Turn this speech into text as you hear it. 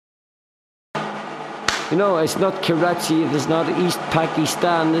You know, it's not Karachi, it is not East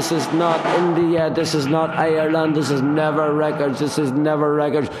Pakistan, this is not India, this is not Ireland, this is Never Records, this is Never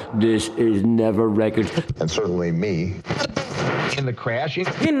Records, this is Never Records. And certainly me. In the crash.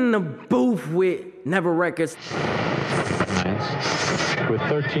 In the booth with Never Records. Nice. With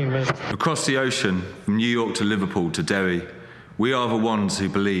 13 minutes. Across the ocean, from New York to Liverpool to Derry, we are the ones who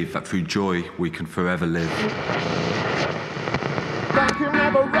believe that through joy we can forever live. Thank you,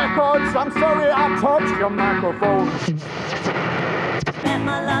 Never Records. I'm sorry I touched your microphone. Met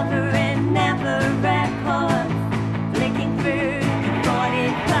my lover in Never Records, flicking through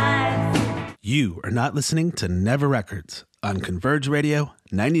 45. You are not listening to Never Records on Converge Radio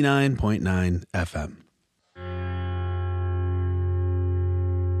 99.9 FM.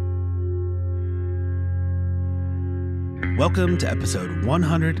 Welcome to episode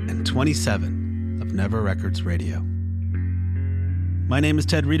 127 of Never Records Radio. My name is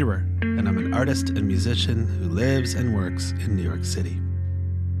Ted Riederer, and I'm an artist and musician who lives and works in New York City.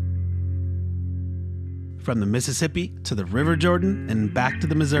 From the Mississippi to the River Jordan and back to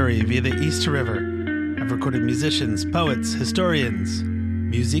the Missouri via the East River, I've recorded musicians, poets, historians,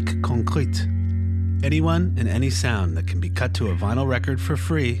 musique concrète, anyone and any sound that can be cut to a vinyl record for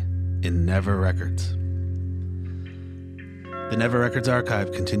free in Never Records. The Never Records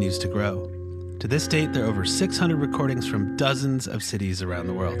archive continues to grow. To this date, there are over 600 recordings from dozens of cities around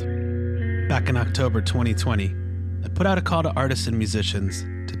the world. Back in October 2020, I put out a call to artists and musicians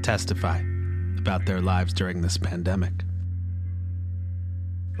to testify about their lives during this pandemic.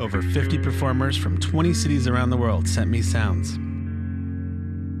 Over 50 performers from 20 cities around the world sent me sounds.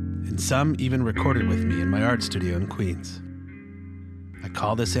 And some even recorded with me in my art studio in Queens. I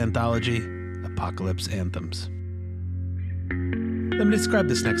call this anthology Apocalypse Anthems. Let me describe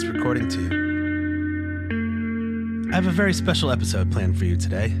this next recording to you. I have a very special episode planned for you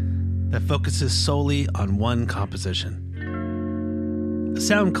today that focuses solely on one composition. A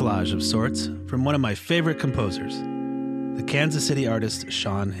sound collage of sorts from one of my favorite composers, the Kansas City artist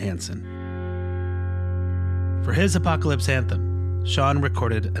Sean Hansen. For his Apocalypse Anthem, Sean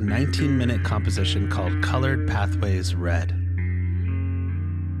recorded a 19-minute composition called Colored Pathways Red.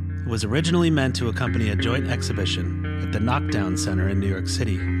 It was originally meant to accompany a joint exhibition at the Knockdown Center in New York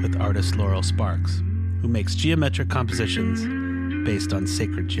City with artist Laurel Sparks, who makes geometric compositions based on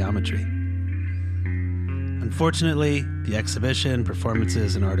sacred geometry. Unfortunately, the exhibition,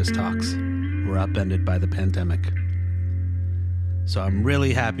 performances, and artist talks were upended by the pandemic. So I'm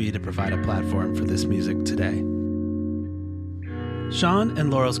really happy to provide a platform for this music today. Sean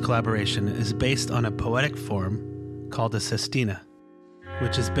and Laurel's collaboration is based on a poetic form called a sestina,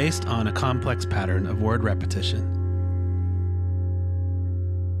 which is based on a complex pattern of word repetition.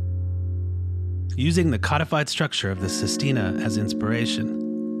 Using the codified structure of the sestina as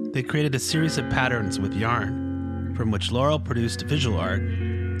inspiration, they created a series of patterns with yarn, from which Laurel produced visual art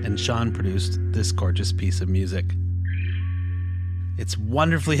and Sean produced this gorgeous piece of music. It's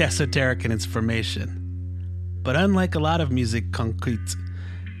wonderfully esoteric in its formation, but unlike a lot of musique concrète,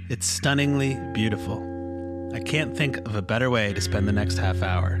 it's stunningly beautiful. I can't think of a better way to spend the next half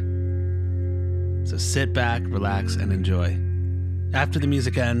hour. So sit back, relax, and enjoy. After the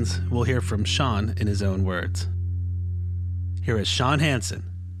music ends, we'll hear from Sean in his own words. Here is Sean Hansen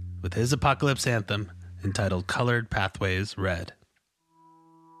with his Apocalypse Anthem entitled Colored Pathways Red.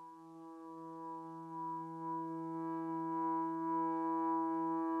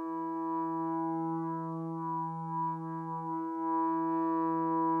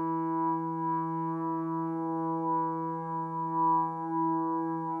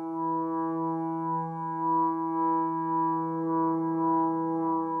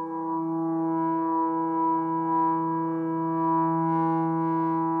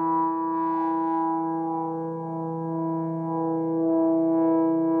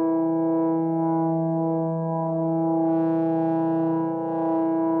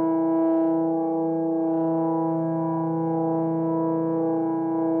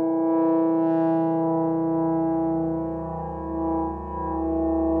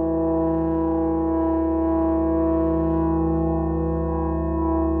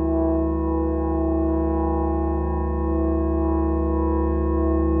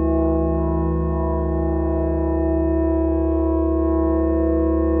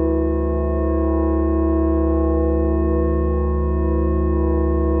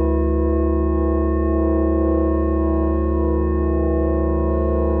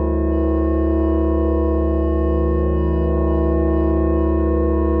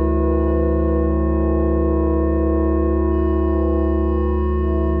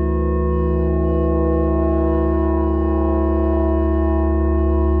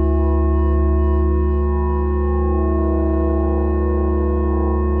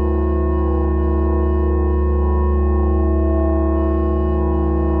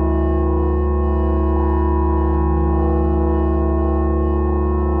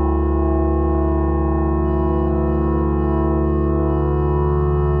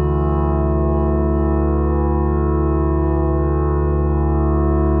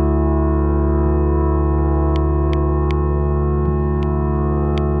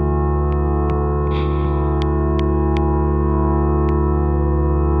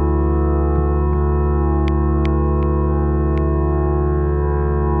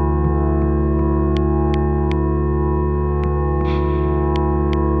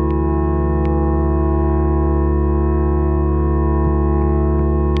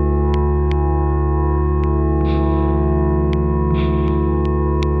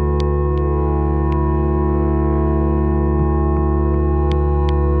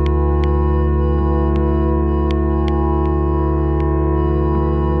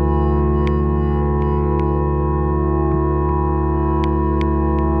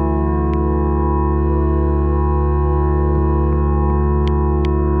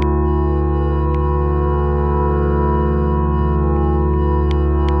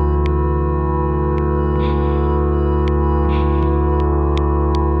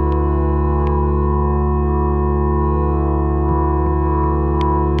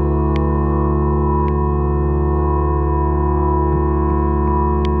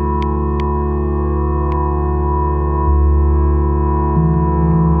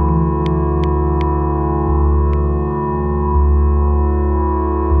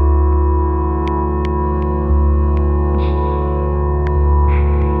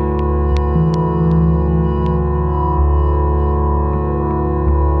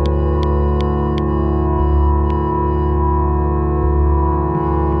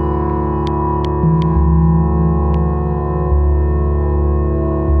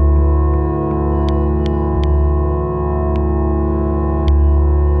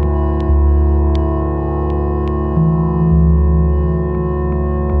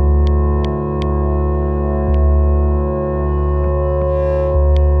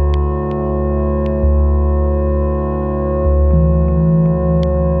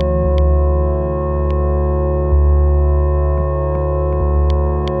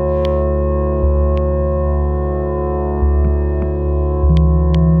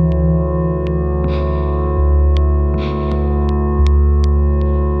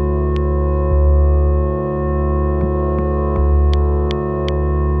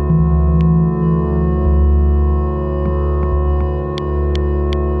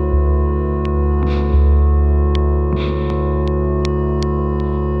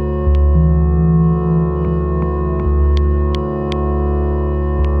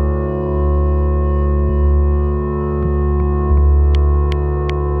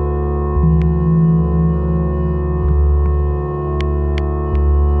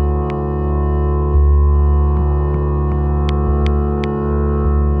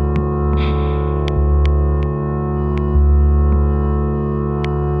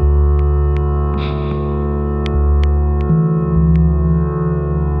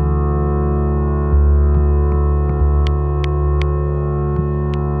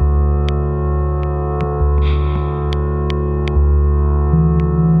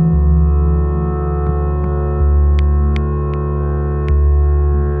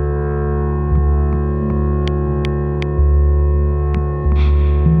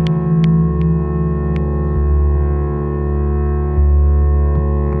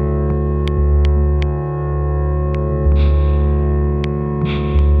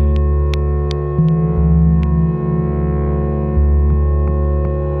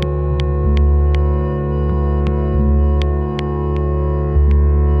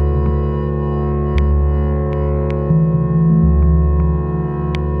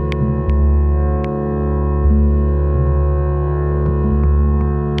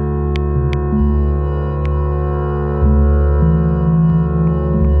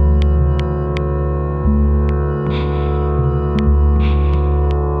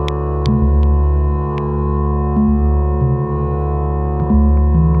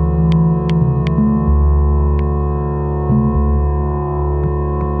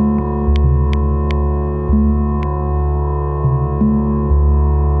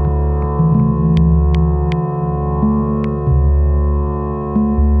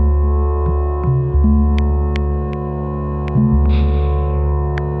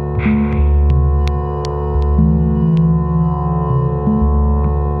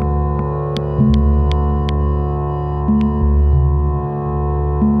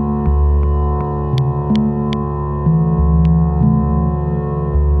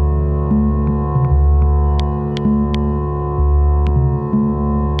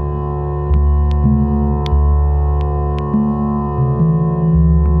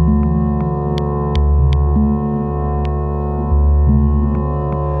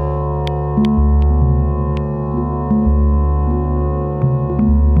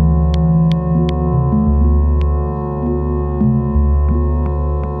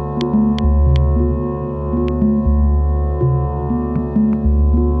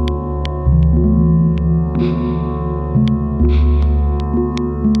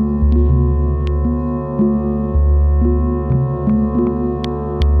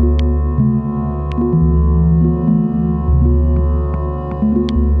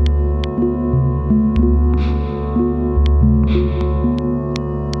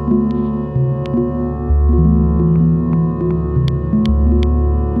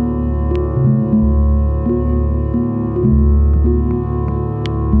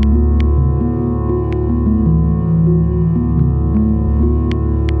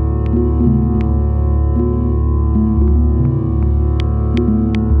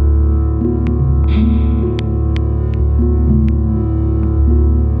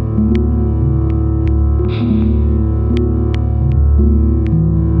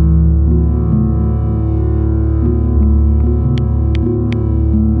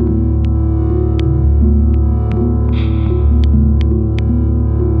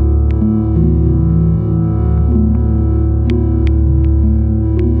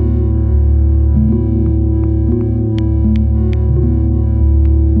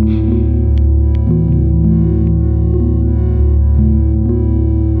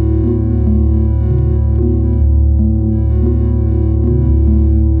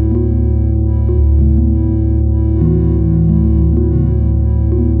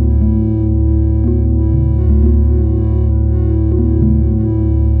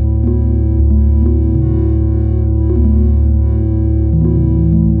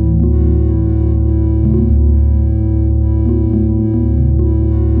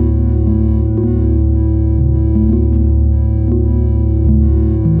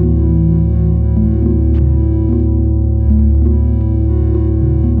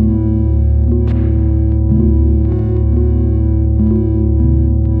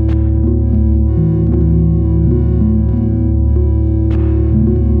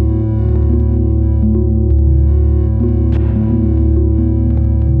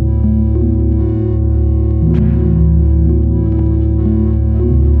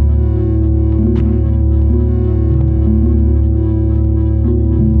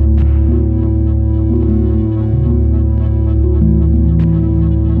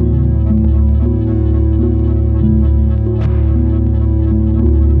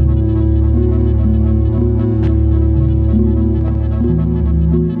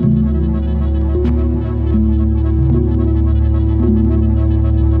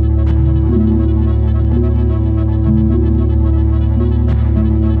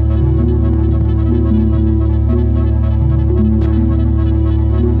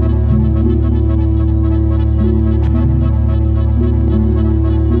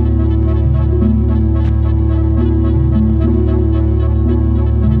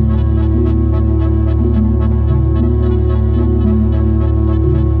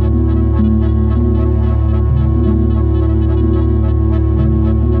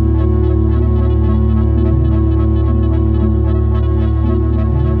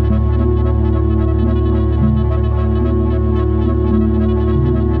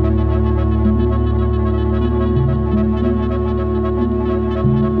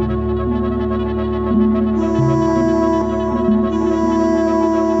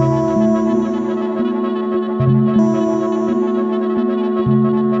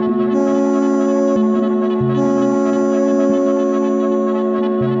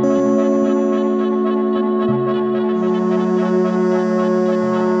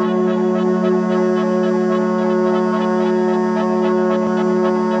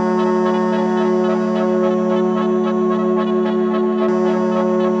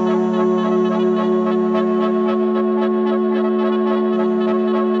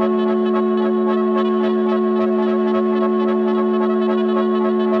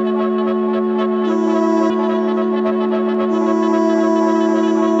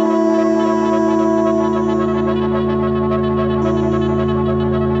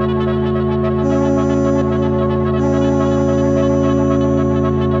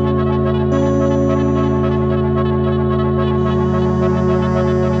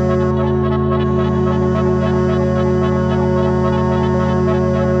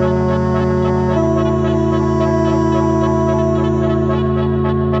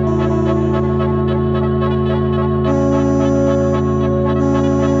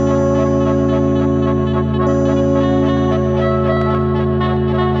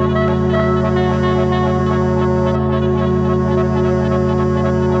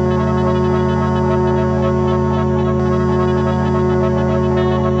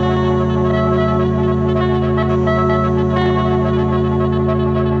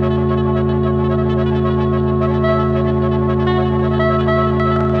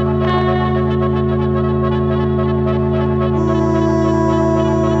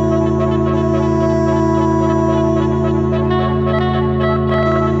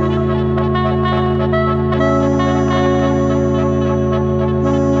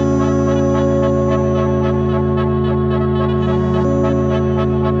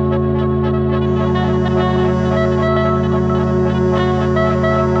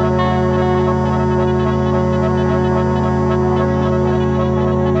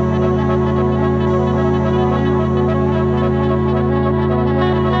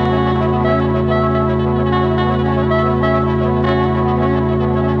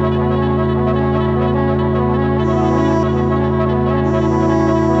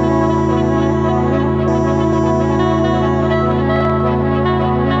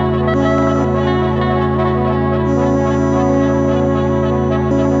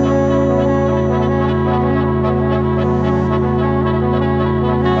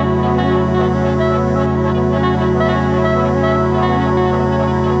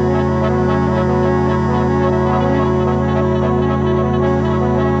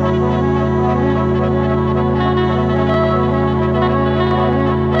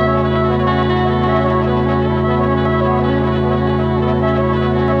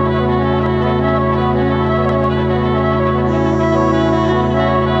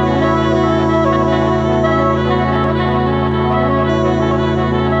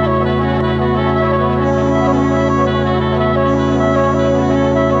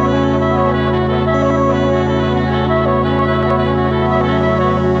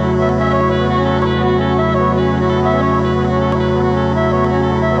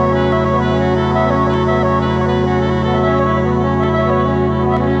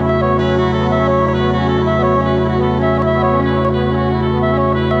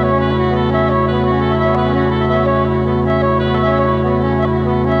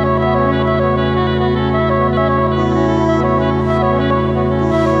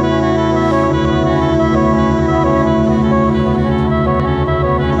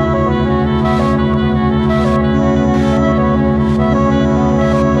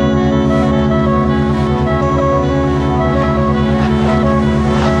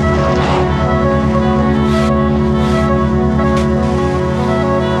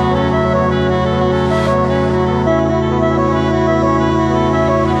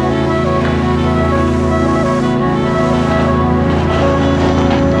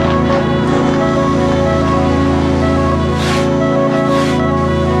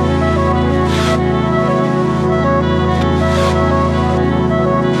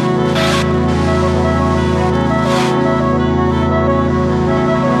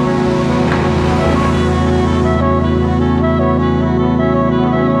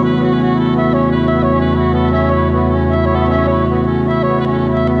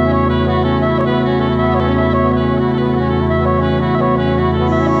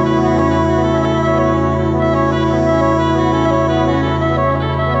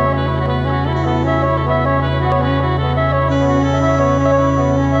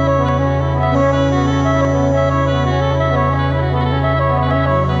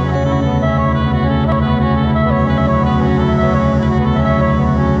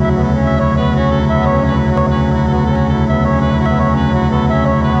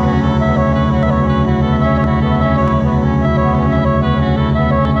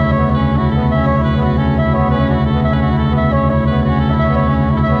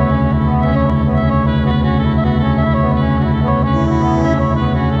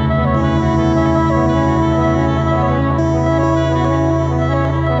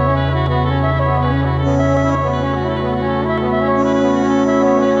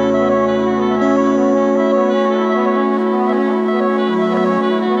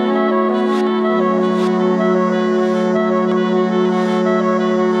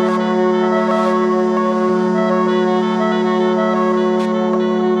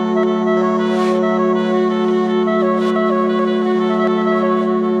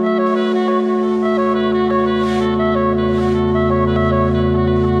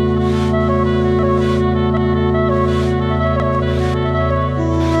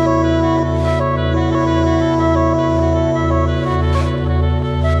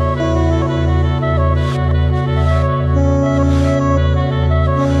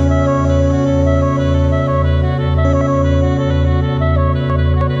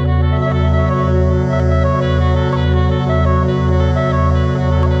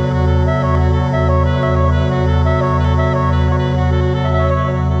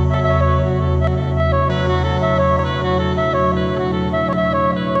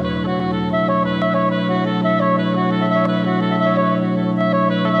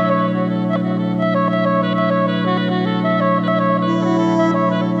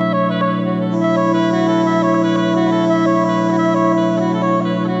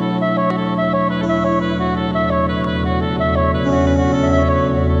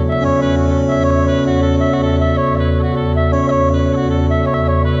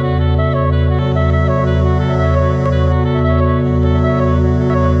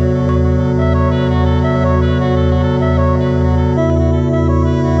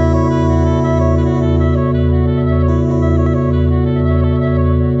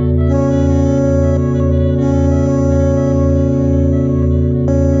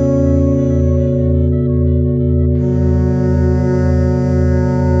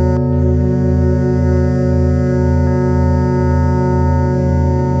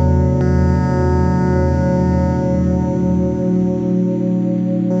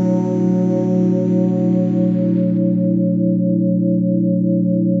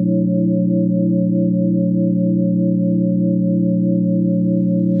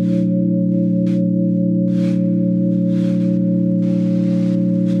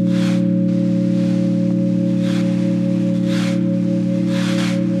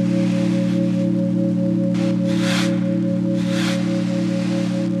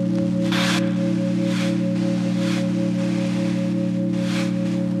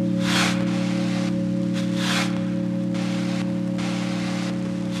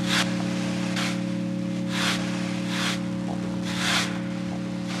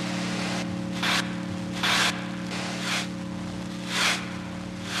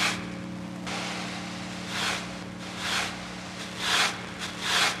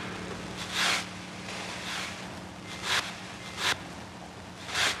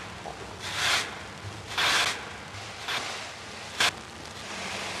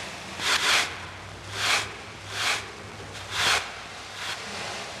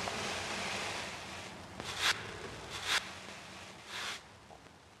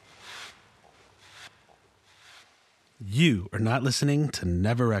 You are not listening to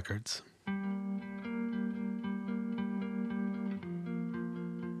Never Records.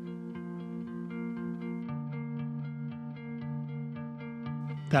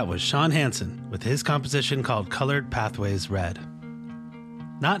 That was Sean Hansen with his composition called Colored Pathways Red.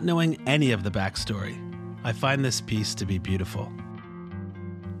 Not knowing any of the backstory, I find this piece to be beautiful.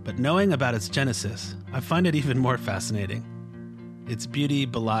 But knowing about its genesis, I find it even more fascinating. Its beauty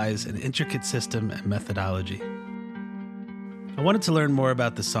belies an intricate system and methodology. I wanted to learn more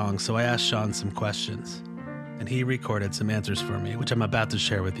about the song, so I asked Sean some questions, and he recorded some answers for me, which I'm about to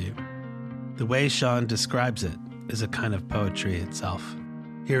share with you. The way Sean describes it is a kind of poetry itself.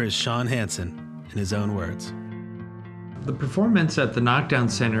 Here is Sean Hansen in his own words. The performance at the Knockdown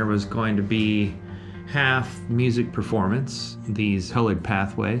Center was going to be half music performance, these colored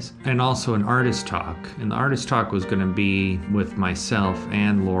pathways, and also an artist talk. And the artist talk was going to be with myself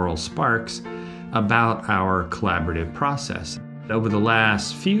and Laurel Sparks about our collaborative process. Over the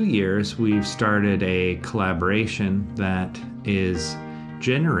last few years, we've started a collaboration that is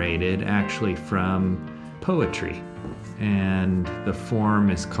generated actually from poetry. And the form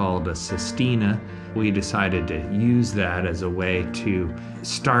is called a sestina. We decided to use that as a way to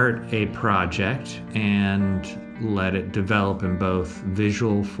start a project and let it develop in both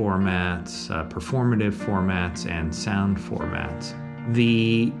visual formats, performative formats, and sound formats.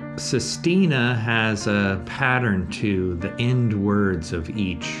 The sestina has a pattern to the end words of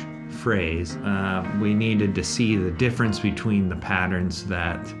each phrase. We needed to see the difference between the patterns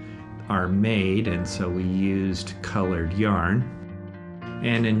that are made, and so we used colored yarn.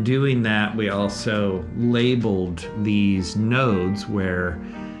 And in doing that, we also labeled these nodes where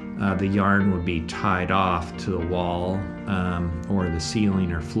the yarn would be tied off to the wall or the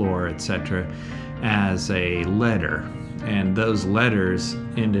ceiling or floor, etc., as a letter. And those letters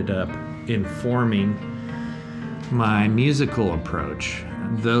ended up informing my musical approach.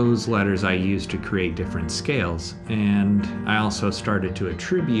 Those letters I used to create different scales, and I also started to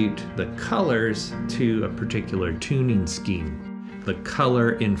attribute the colors to a particular tuning scheme. The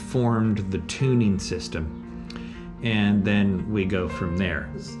color informed the tuning system, and then we go from there.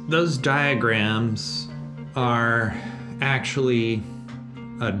 Those diagrams are actually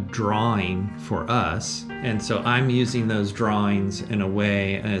a drawing for us, and so I'm using those drawings in a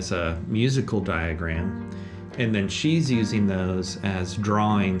way as a musical diagram, and then she's using those as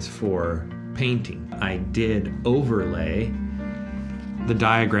drawings for painting. I did overlay the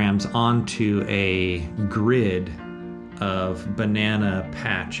diagrams onto a grid of banana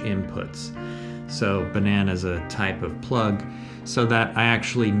patch inputs. So banana is a type of plug, so that I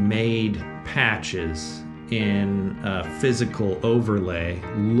actually made patches in a physical overlay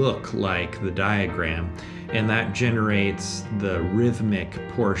look like the diagram, and that generates the rhythmic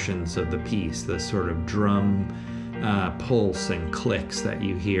portions of the piece, the sort of drum pulse and clicks that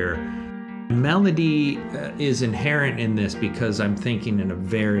you hear. Melody is inherent in this because I'm thinking in a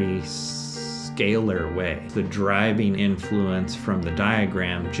very scalar way. The driving influence from the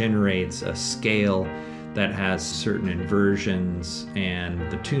diagram generates a scale that has certain inversions,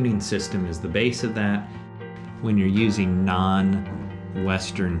 and the tuning system is the base of that. When you're using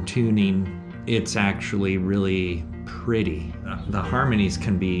non-Western tuning, it's actually really pretty. The harmonies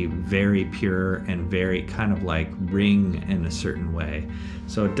can be very pure and very kind of like ring in a certain way.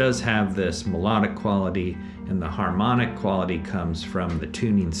 So it does have this melodic quality, and the harmonic quality comes from the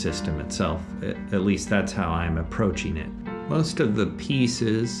tuning system itself. At least that's how I'm approaching it. Most of the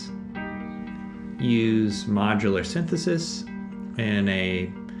pieces use modular synthesis and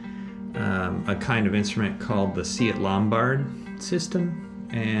a kind of instrument called the Seat Lombard system,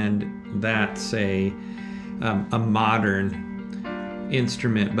 and that's a modern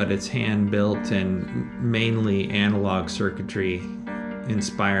instrument, but it's hand built and mainly analog circuitry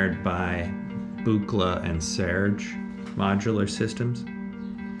inspired by Buchla and Serge modular systems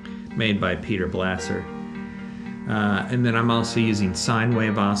made by Peter Blasser. And then I'm also using sine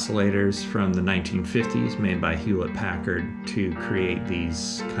wave oscillators from the 1950s made by Hewlett-Packard to create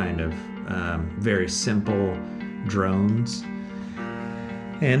these kind of very simple drones.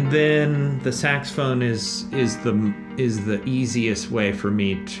 And then the saxophone is the easiest way for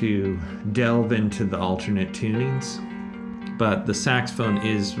me to delve into the alternate tunings. But the saxophone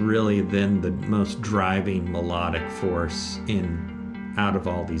is really then the most driving melodic force out of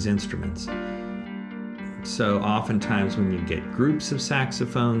all these instruments. So oftentimes when you get groups of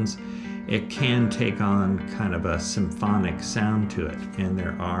saxophones, it can take on kind of a symphonic sound to it. And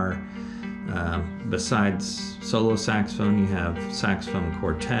there are, besides solo saxophone, you have saxophone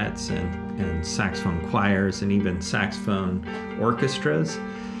quartets and saxophone choirs and even saxophone orchestras.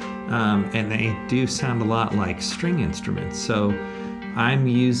 and they do sound a lot like string instruments. So I'm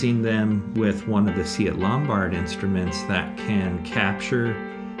using them with one of the Seat Lombard instruments that can capture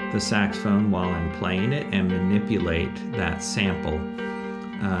the saxophone while I'm playing it and manipulate that sample,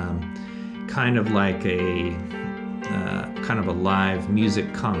 kind of like a live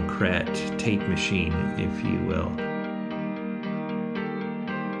music concrete tape machine, if you will.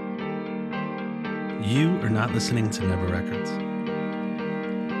 You are not listening to Never Records.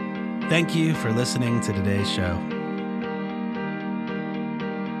 Thank you for listening to today's show.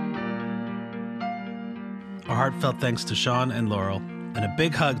 A heartfelt thanks to Sean and Laurel, and a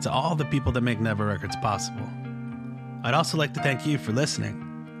big hug to all the people that make Never Records possible. I'd also like to thank you for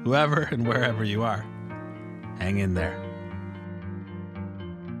listening, whoever and wherever you are. Hang in there.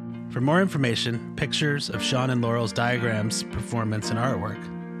 For more information, pictures of Sean and Laurel's diagrams, performance, and artwork,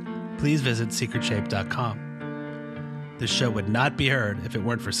 please visit secretshape.com. This show would not be heard if it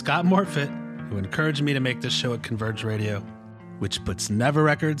weren't for Scott Morfitt, who encouraged me to make this show at Converge Radio, which puts Never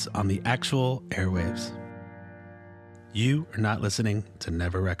Records on the actual airwaves. You are not listening to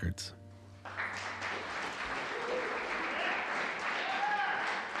Never Records.